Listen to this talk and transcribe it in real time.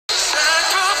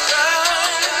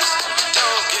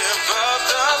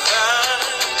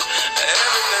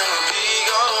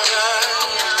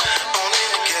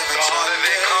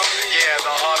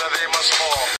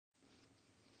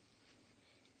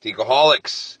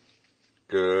Decoholics,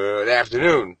 good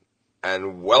afternoon,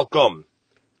 and welcome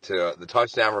to the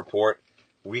Touchdown Report,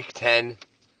 Week 10,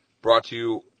 brought to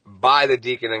you by the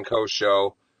Deacon and Co.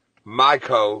 Show. My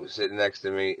co sitting next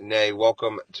to me, Nay,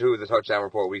 welcome to the Touchdown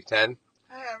Report, Week 10.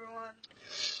 Hi, everyone.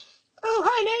 Oh,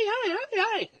 hi, Nay,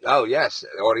 hi. Oh, yes,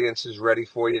 the audience is ready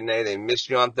for you, Nay. They missed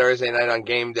you on Thursday night on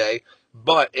game day,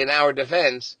 but in our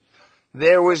defense,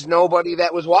 there was nobody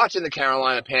that was watching the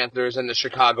Carolina Panthers and the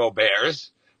Chicago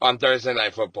Bears on Thursday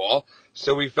Night Football.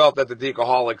 So we felt that the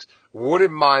Decoholics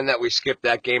wouldn't mind that we skipped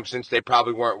that game since they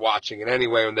probably weren't watching it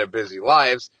anyway in their busy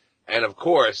lives. And of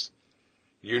course,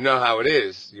 you know how it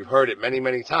is. You've heard it many,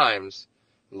 many times.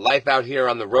 Life out here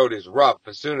on the road is rough.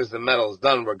 As soon as the metal's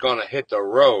done, we're going to hit the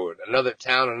road. Another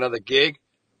town, another gig?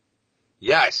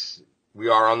 Yes, we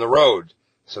are on the road.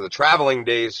 So the traveling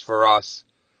days for us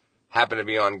happened to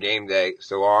be on game day,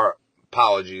 so our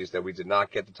apologies that we did not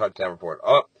get the Touchdown Report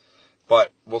up.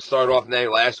 But we'll start off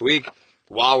now. Last week,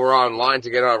 while we're online to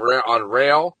get on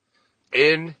rail,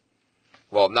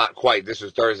 well, not quite, this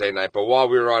was Thursday night, but while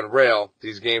we were on rail,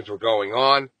 these games were going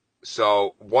on.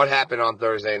 So what happened on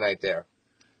Thursday night there?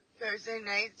 Thursday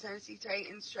night, Tennessee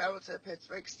Titans traveled to the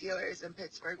Pittsburgh Steelers, and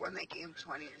Pittsburgh won that game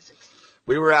 20-16.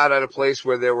 We were out at a place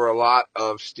where there were a lot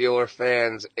of Steeler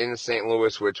fans in St.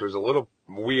 Louis, which was a little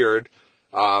weird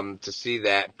to see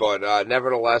that. But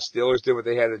nevertheless, Steelers did what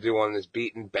they had to do on this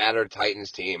beaten, battered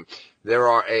Titans team. There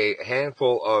are a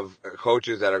handful of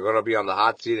coaches that are going to be on the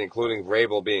hot seat, including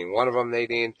Vrabel being one of them,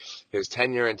 Nadine. His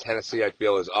tenure in Tennessee, I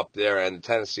feel, is up there, and the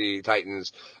Tennessee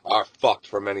Titans are fucked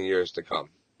for many years to come.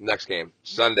 Next game,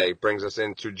 Sunday, brings us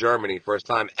into Germany. First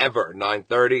time ever,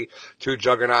 9:30. Two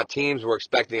juggernaut teams. We're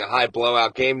expecting a high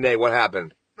blowout game day. What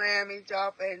happened? Miami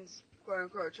Dolphins,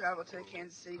 quote-unquote, traveled to the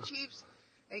Kansas City Chiefs,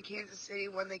 and Kansas City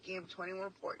won the game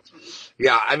 21-14.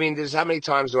 Yeah, I mean, there's how many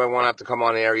times do I want to have to come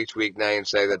on air each week now and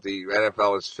say that the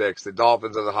NFL is fixed? The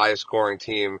Dolphins are the highest scoring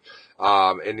team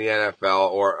in the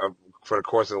NFL, or for the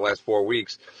course of the last 4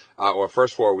 weeks, or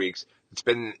first 4 weeks. It's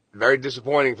been very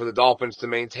disappointing for the Dolphins to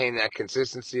maintain that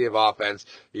consistency of offense.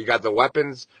 You got the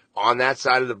weapons on that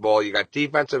side of the ball. You got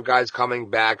defensive guys coming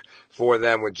back for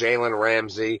them with Jalen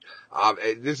Ramsey.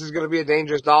 This is going to be a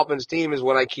dangerous Dolphins team is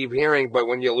what I keep hearing, but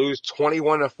when you lose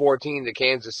 21-14 to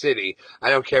Kansas City, I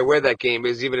don't care where that game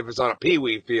is, even if it's on a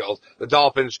peewee field, the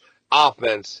Dolphins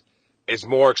offense is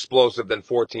more explosive than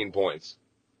 14 points.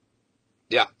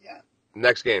 Yeah.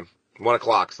 Next game, 1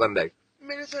 o'clock, Sunday.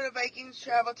 Minnesota Vikings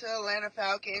traveled to Atlanta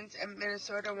Falcons, and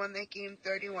Minnesota won that game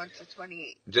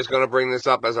 31-28. Just going to bring this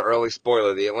up as an early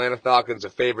spoiler. The Atlanta Falcons are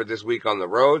favored this week on the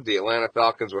road. The Atlanta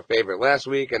Falcons were favored last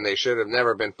week, and they should have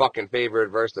never been fucking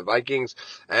favored versus the Vikings.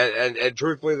 And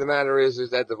truthfully, the matter is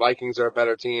that the Vikings are a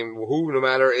better team, no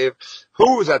matter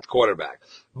who's at the quarterback.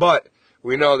 But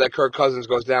we know that Kirk Cousins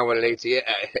goes down with an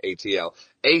ACL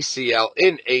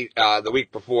in the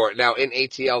week before. Now, in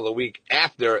ATL the week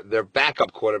after, their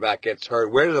backup quarterback gets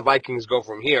hurt. Where do the Vikings go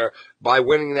from here? By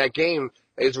winning that game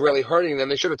is really hurting them.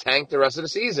 They should have tanked the rest of the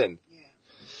season. Yeah.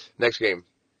 Next game.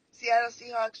 Seattle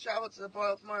Seahawks traveled to the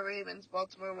Baltimore Ravens.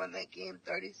 Baltimore won that game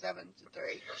 37-3.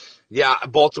 Yeah,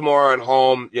 Baltimore at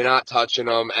home. You're not touching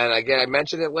them. And again, I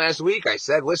mentioned it last week. I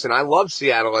said, listen, I love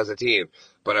Seattle as a team,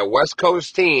 but a West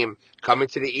Coast team coming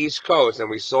to the East Coast, and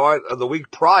we saw it the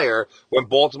week prior when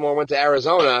Baltimore went to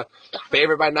Arizona,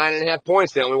 favored by 9.5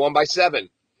 points. They only won by 7.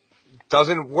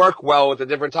 Doesn't work well with the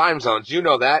different time zones. You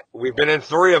know that. We've been in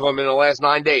 3 of them in the last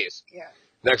 9 days. Yeah.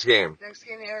 Next game. Next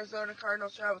game, the Arizona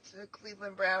Cardinals traveled to the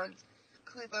Cleveland Browns.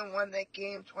 Cleveland won that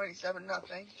game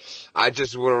 27-0. I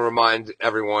just want to remind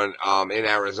everyone in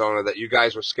Arizona that you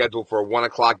guys were scheduled for a 1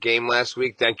 o'clock game last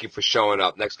week. Thank you for showing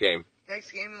up. Next game.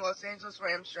 Next game, the Los Angeles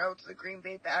Rams traveled to the Green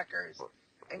Bay Packers,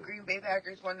 and Green Bay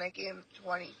Packers won that game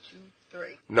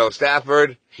 22-3. No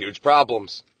Stafford, huge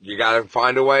problems. You got to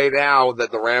find a way now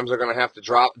that the Rams are going to have to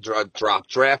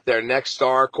draft their next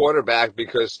star quarterback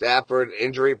because Stafford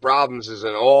injury problems is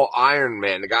an all Iron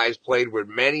Man. The guy's played with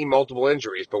multiple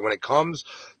injuries, but when it comes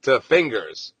to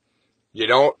fingers, you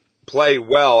don't play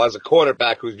well as a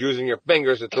quarterback who's using your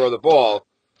fingers to throw the ball.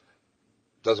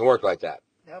 Doesn't work like that.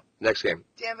 Nope. Next game.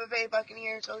 Tampa Bay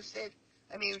Buccaneers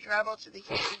traveled to the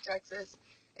Houston, Texas,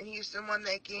 and Houston won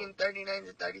that game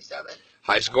 39-37.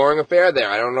 High scoring affair there.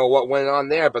 I don't know what went on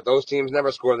there, but those teams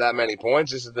never score that many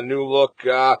points. This is the new look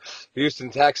Houston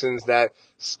Texans that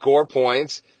score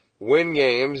points, win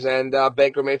games, and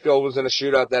Baker Mayfield was in a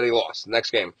shootout that he lost.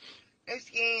 Next game. Next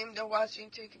game, the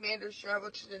Washington Commanders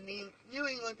traveled to the New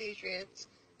England Patriots,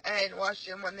 and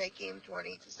Washington won that game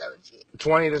 20-17.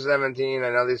 20-17. I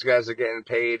know these guys are getting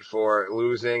paid for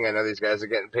losing. I know these guys are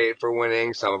getting paid for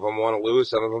winning. Some of them want to lose.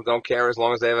 Some of them don't care as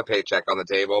long as they have a paycheck on the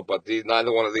table. But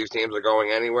neither one of these teams are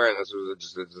going anywhere, and this was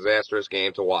just a disastrous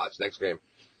game to watch. Next game.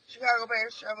 Chicago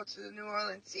Bears traveled to the New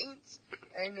Orleans Saints,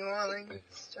 and New Orleans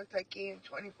took that game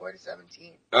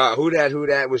 24-17. Who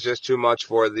dat was just too much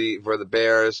for the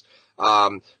Bears.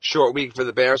 Short week for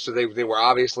the Bears, so they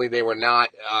were not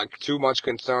too much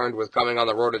concerned with coming on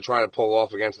the road and trying to pull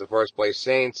off against the first place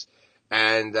Saints.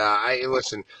 And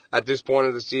listen, at this point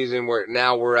of the season,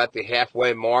 we're at the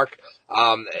halfway mark.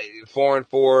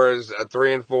 4-4s,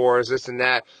 3-4s, this and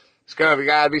that.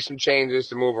 Gotta be some changes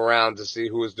to move around to see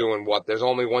who is doing what. There's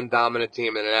only one dominant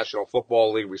team in the National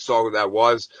Football League. We saw who that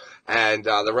was. And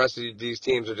the rest of these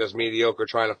teams are just mediocre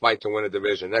trying to fight to win a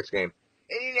division. Next game.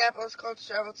 Indianapolis Colts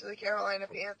traveled to the Carolina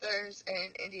Panthers,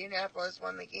 and Indianapolis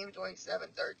won the game 27-13.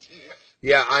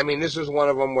 Yeah, I mean, this was one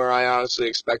of them where I honestly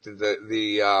expected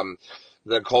the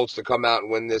Colts to come out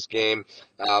and win this game.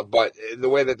 But the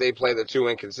way that they play, they're too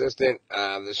inconsistent.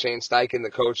 The Shane Steichen, the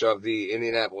coach of the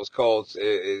Indianapolis Colts,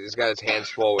 has got his hands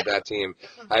full with that team.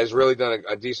 Has really done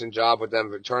a decent job with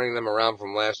them, turning them around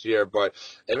from last year. But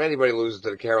if anybody loses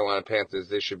to the Carolina Panthers,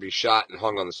 they should be shot and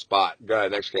hung on the spot. Go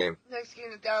ahead, next game. Next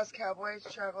game, the Dallas Cowboys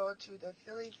traveled to the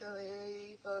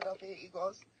Philadelphia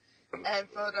Eagles. And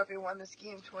Philadelphia won this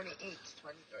game 28-23.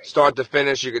 Start to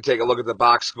finish, you could take a look at the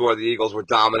box score. The Eagles were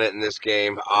dominant in this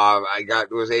game. I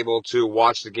was able to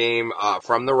watch the game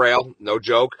from the rail, no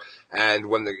joke. And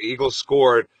when the Eagles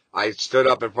scored, I stood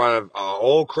up in front of a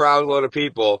whole crowd load of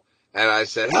people, and I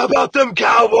said, "How about them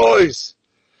Cowboys?"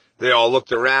 They all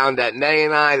looked around at Nay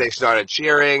and I. They started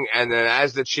cheering, and then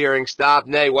as the cheering stopped,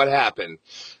 Nay, what happened?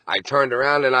 I turned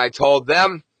around and I told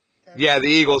them, "Yeah, the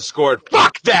Eagles scored.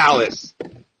 Fuck Dallas.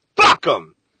 Fuck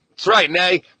them." That's right,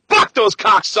 Nay. Fuck those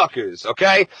cocksuckers,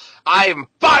 okay? I am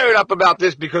fired up about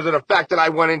this because of the fact that I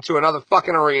went into another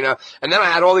fucking arena, and then I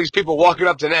had all these people walking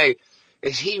up to Nay.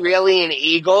 "Is he really an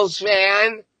Eagles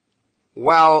fan?"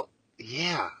 Well,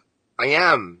 yeah, I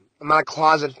am. I'm not a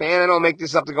closet fan. I don't make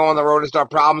this up to go on the road and start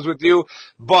problems with you.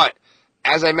 But,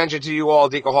 as I mentioned to you all,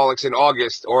 Decoholics, in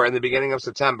August, or in the beginning of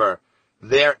September,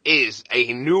 there is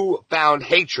a newfound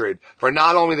hatred for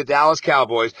not only the Dallas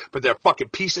Cowboys, but their fucking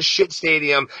piece of shit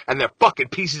stadium and their fucking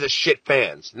pieces of shit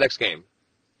fans. Next game.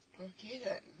 Okay,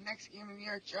 the next game, the New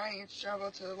York Giants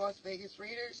traveled to the Las Vegas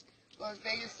Raiders. Las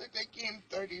Vegas took that game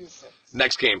 30-6.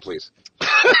 Next game, please.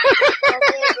 Buffalo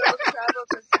Bills traveled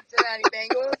to Cincinnati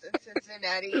Bengals, and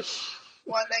Cincinnati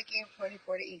won that game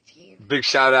 24-18. Big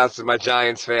shout outs to my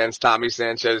Giants fans, Tommy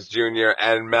Sanchez Jr.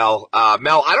 and Mel.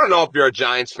 Mel, I don't know if you're a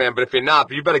Giants fan, but if you're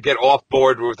not, you better get off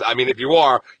board with, if you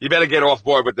are, you better get off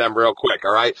board with them real quick,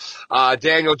 alright?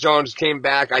 Daniel Jones came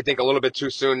back, I think, a little bit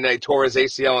too soon. They tore his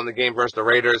ACL in the game versus the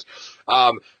Raiders.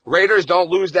 Raiders don't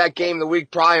lose that game the week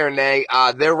prior, Nay.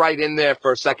 They're right in there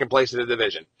for second place in the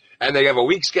division. And they have a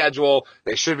weak schedule.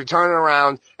 They should be turning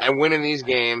around and winning these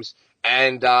games.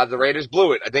 And the Raiders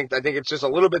blew it. I think it's just a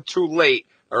little bit too late,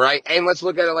 all right? And let's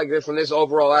look at it like this from this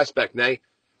overall aspect, Nay.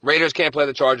 Raiders can't play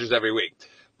the Chargers every week.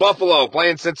 Buffalo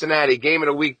playing Cincinnati, game of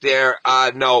the week there.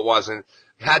 No, it wasn't.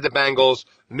 Had the Bengals,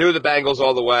 knew the Bengals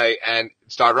all the way, and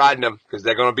start riding them because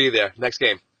they're going to be there. Next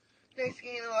game. Next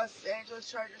game, the Los Angeles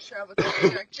Chargers traveled to the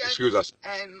New York Jets. Excuse us.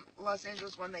 And Los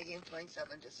Angeles won that game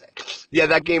 27-6. Yeah,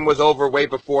 that game was over way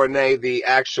before the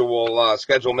actual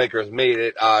schedule makers made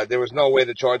it. There was no way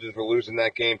the Chargers were losing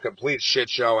that game. Complete shit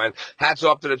show. And hats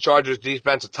off to the Chargers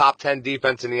defense, a top 10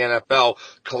 defense in the NFL.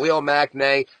 Khalil Mack,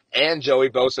 and Joey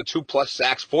Bosa, 2+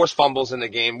 sacks, forced fumbles in the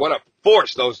game. What a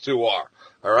force those two are.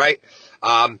 All right.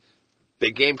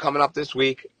 Big game coming up this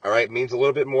week. All right. Means a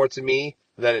little bit more to me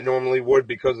than it normally would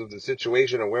because of the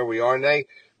situation and where we are, Nay.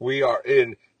 We are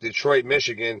in Detroit,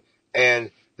 Michigan,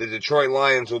 and the Detroit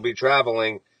Lions will be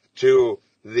traveling to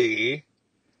the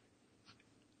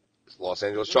Los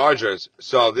Angeles Chargers.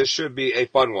 So this should be a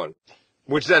fun one.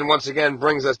 Which then once again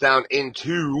brings us down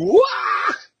into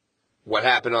what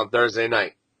happened on Thursday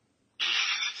night.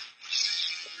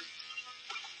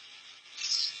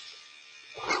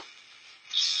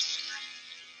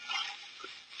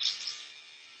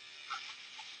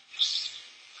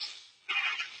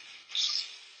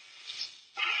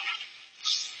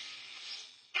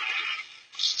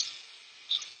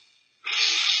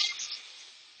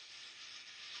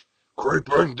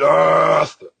 Creeping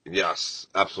death! Yes,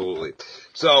 absolutely.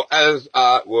 So, as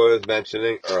I was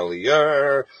mentioning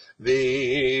earlier,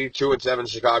 the 2-7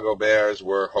 Chicago Bears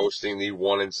were hosting the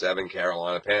 1-7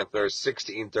 Carolina Panthers.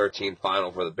 16-13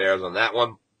 final for the Bears on that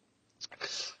one.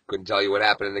 Couldn't tell you what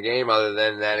happened in the game other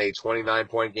than that a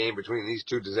 29-point game between these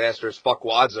two disastrous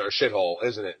fuckwads are a shithole,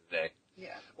 isn't it, Nick?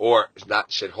 Yeah. Or, not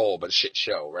shithole, but shit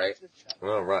show, right? Shit show.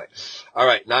 All right. All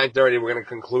right, 9:30, we're going to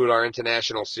conclude our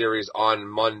international series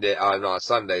on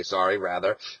Sunday,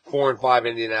 rather. 4-5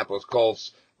 Indianapolis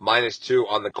Colts, -2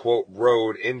 on the, quote,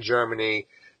 road in Germany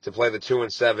to play the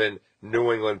 2-7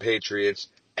 New England Patriots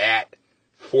at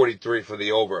 43 for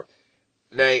the over.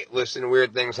 Nate, listen,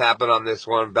 weird things happen on this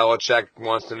one. Belichick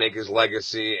wants to make his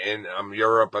legacy in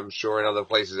Europe, I'm sure, and other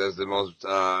places as the most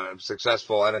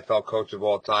successful NFL coach of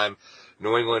all time.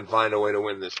 New England find a way to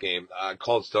win this game.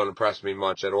 Colts don't impress me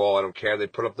much at all. I don't care. They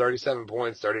put up 37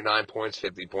 points, 39 points,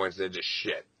 50 points. They're just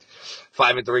shit.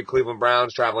 5-3 Cleveland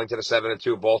Browns traveling to the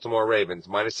 7-2 Baltimore Ravens.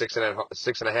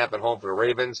 -6.5 at home for the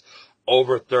Ravens.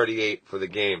 Over 38 for the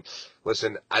game.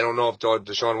 Listen, I don't know if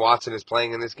Deshaun Watson is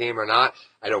playing in this game or not.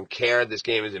 I don't care. This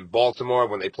game is in Baltimore.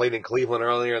 When they played in Cleveland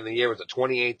earlier in the year, it was a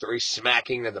 28-3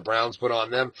 smacking that the Browns put on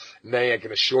them. Nay, I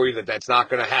can assure you that that's not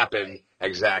going to happen.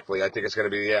 Exactly. I think it's going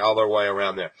to be the other way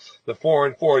around there. The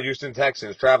 4-4 Houston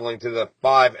Texans traveling to the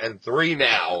 5-3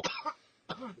 now.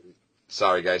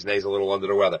 Sorry, guys. Nay's a little under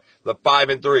the weather. The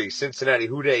 5-3 Cincinnati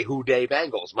Houday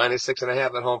Bengals.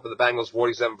 -6.5 at home for the Bengals.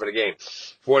 47 for the game.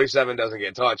 47 doesn't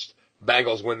get touched.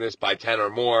 Bengals win this by 10 or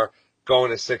more.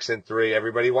 Going to 6-3.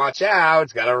 Everybody watch out.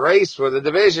 It's got a race for the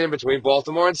division between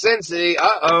Baltimore and Cincy.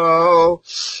 Uh-oh.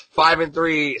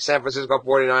 5-3 San Francisco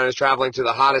 49ers traveling to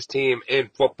the hottest team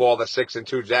in football, the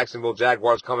 6-2 Jacksonville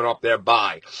Jaguars coming off their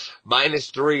bye.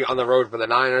 -3 on the road for the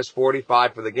Niners,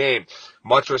 45 for the game.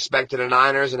 Much respect to the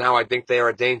Niners and how I think they are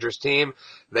a dangerous team.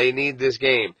 They need this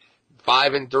game.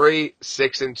 5-3,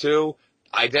 6-2.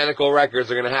 Identical records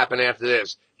are going to happen after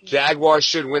this. Jaguars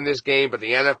should win this game, but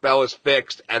the NFL is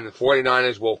fixed, and the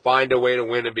 49ers will find a way to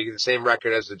win and be the same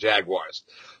record as the Jaguars.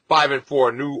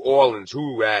 5-4, New Orleans,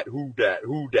 who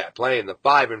dat, playing the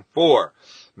 5-4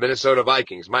 Minnesota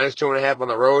Vikings. -2.5 on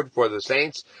the road for the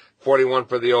Saints, 41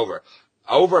 for the over.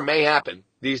 Over may happen.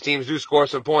 These teams do score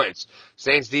some points.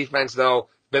 Saints defense, though,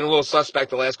 been a little suspect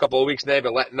the last couple of weeks now,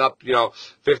 but letting up,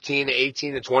 15 to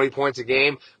 18 to 20 points a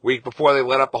game. Week before they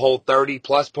let up a whole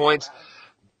 30-plus points.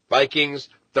 Vikings,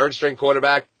 third-string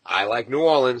quarterback. I like New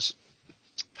Orleans.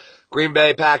 Green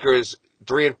Bay Packers,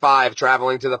 3-5,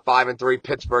 traveling to the 5-3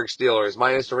 Pittsburgh Steelers.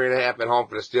 -3.5 at home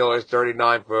for the Steelers,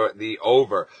 39 for the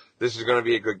over. This is going to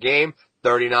be a good game.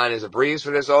 39 is a breeze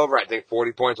for this over. I think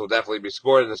 40 points will definitely be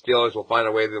scored, and the Steelers will find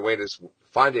a way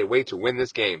to win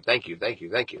this game. Thank you.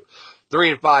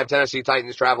 3-5 Tennessee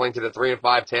Titans traveling to the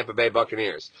 3-5 Tampa Bay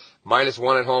Buccaneers.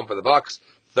 -1 at home for the Bucs,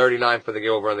 39 for the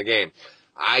over on the game.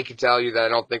 I can tell you that I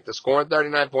don't think they're scoring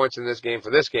 39 points in this game for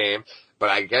this game, but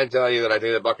I can tell you that I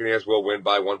think the Buccaneers will win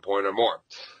by 1 point or more.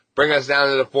 Bring us down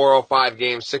to the 4:05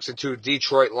 game, 6-2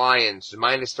 Detroit Lions,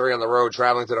 -3 on the road,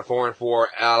 traveling to the 4-4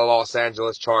 Los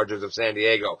Angeles Chargers of San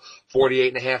Diego,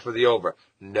 48.5 for the over.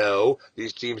 No,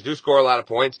 these teams do score a lot of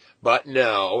points, but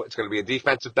no, it's going to be a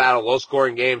defensive battle,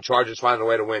 low-scoring game. Chargers find a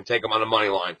way to win. Take them on the money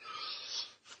line.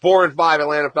 4-5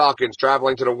 Atlanta Falcons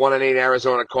traveling to the 1-8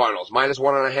 Arizona Cardinals.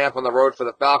 -1.5 on the road for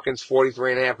the Falcons,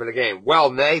 43.5 for the game.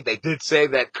 Well, Nay, they did say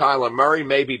that Kyler Murray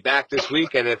may be back this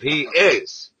week, and if he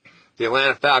is, the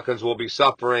Atlanta Falcons will be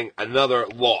suffering another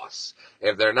loss.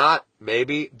 If they're not,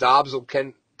 maybe Dobbs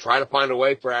can try to find a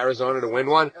way for Arizona to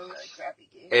win one.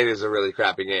 It is a really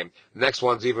crappy game. Next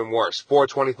one's even worse.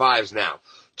 4:25s now.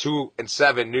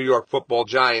 2-7 New York Football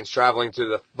Giants traveling to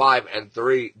the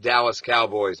 5-3 Dallas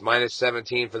Cowboys.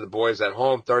 -17 for the boys at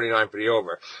home, 39 for the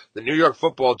over. The New York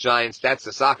Football Giants, that's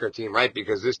the soccer team, right?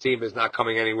 Because this team is not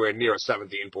coming anywhere near a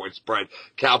 17-point spread.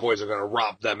 Cowboys are going to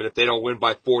romp them, and if they don't win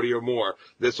by 40 or more,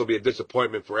 this will be a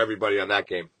disappointment for everybody on that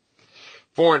game.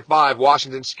 4-5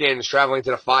 Washington Skins traveling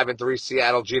to the 5-3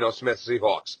 Seattle Geno Smith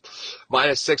Seahawks.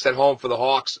 -6 at home for the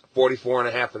Hawks,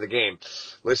 44.5 for the game.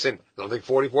 Listen, I don't think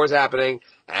 44 is happening,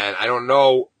 and I don't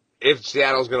know if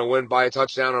Seattle's going to win by a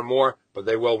touchdown or more, but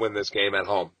they will win this game at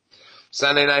home.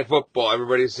 Sunday Night Football.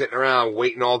 Everybody's sitting around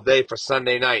waiting all day for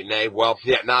Sunday night, Nay. Well,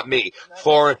 yeah, not me.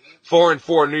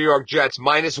 4-4 New York Jets,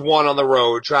 -1 on the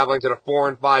road, traveling to the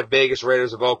 4-5 Vegas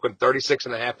Raiders of Oakland,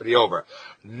 36.5 for the over.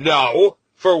 No.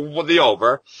 For the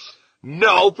over.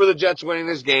 No for the Jets winning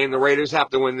this game. The Raiders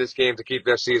have to win this game to keep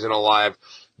their season alive.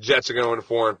 Jets are going to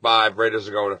 4-5. Raiders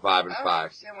are going to 5-5. I don't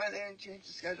understand why they didn't change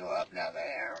the schedule up now that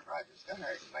Aaron Rodgers got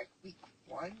hurt in week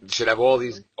 1. You should have all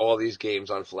these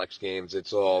games on flex games.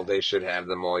 They should have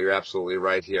them all. You're absolutely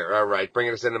right here. All right,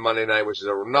 bringing us into Monday night, which is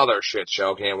another shit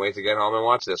show. Can't wait to get home and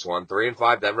watch this one.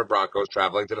 3-5 Denver Broncos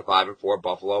traveling to the 5-4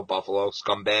 Buffalo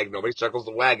scumbag. Nobody circles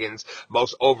the wagons.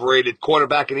 Most overrated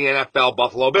quarterback in the NFL,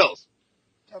 Buffalo Bills.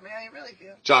 Tell me how you really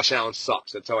feel. Josh Allen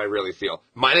sucks. That's how I really feel.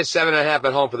 Minus 7.5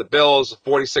 at home for the Bills,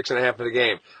 46.5 for the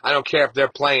game. I don't care if they're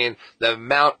playing the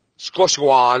Mount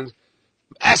Squashwan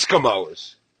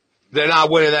Eskimos. They're not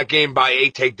winning that game by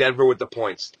 8. Take Denver with the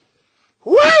points.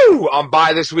 Woo! On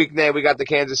bye this week, Nate, we got the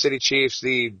Kansas City Chiefs,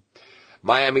 the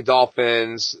Miami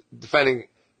Dolphins, defending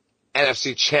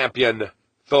NFC champion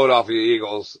Philadelphia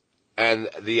Eagles, and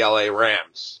the LA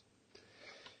Rams.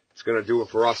 It's going to do it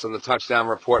for us on the Touchdown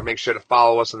Report. Make sure to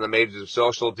follow us on the majors of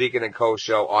social, Deacon and Co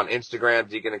Show on Instagram,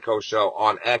 Deacon and Co Show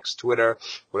on X, Twitter,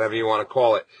 whatever you want to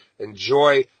call it.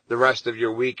 Enjoy the rest of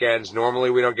your weekends.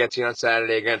 Normally we don't get to you on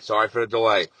Saturday again. Sorry for the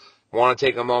delay. I want to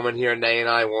take a moment here. Nay and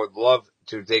I would love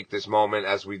to take this moment,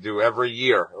 as we do every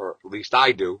year, or at least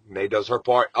I do. Nay does her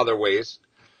part other ways.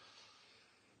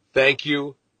 Thank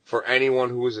you for anyone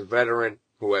who is a veteran,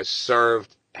 who has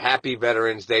served. Happy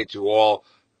Veterans Day to all.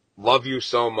 Love you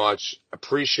so much.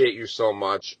 Appreciate you so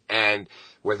much. And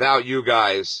without you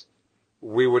guys,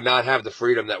 we would not have the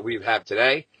freedom that we have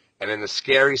today. And in the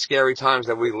scary, scary times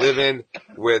that we live in,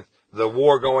 with the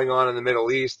war going on in the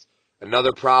Middle East,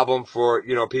 another problem for,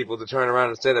 people to turn around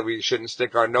and say that we shouldn't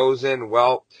stick our nose in.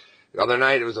 Well, the other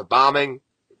night it was a bombing.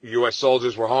 U.S.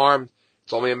 soldiers were harmed.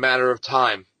 It's only a matter of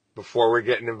time before we're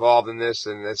getting involved in this,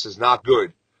 and this is not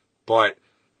good. But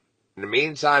in the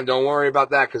meantime, don't worry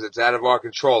about that, because it's out of our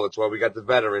control. That's why we got the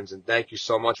veterans, and thank you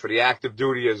so much for the active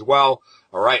duty as well.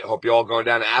 All right, hope you all going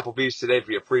down to Applebee's today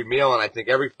for your free meal, and I think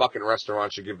every fucking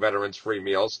restaurant should give veterans free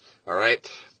meals. All right,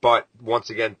 but once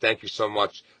again, thank you so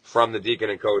much from the Deacon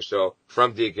and Co Show,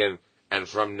 from Deacon and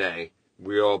from Nay.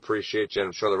 We all appreciate you, and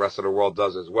I'm sure the rest of the world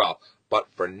does as well. But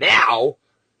for now,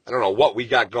 I don't know what we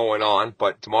got going on,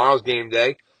 but tomorrow's game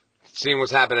day. Seeing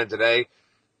what's happening today,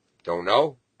 don't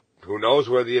know. Who knows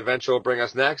where the adventure will bring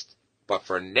us next? But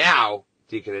for now,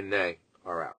 Deacon and Nay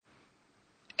are out.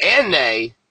 And Nay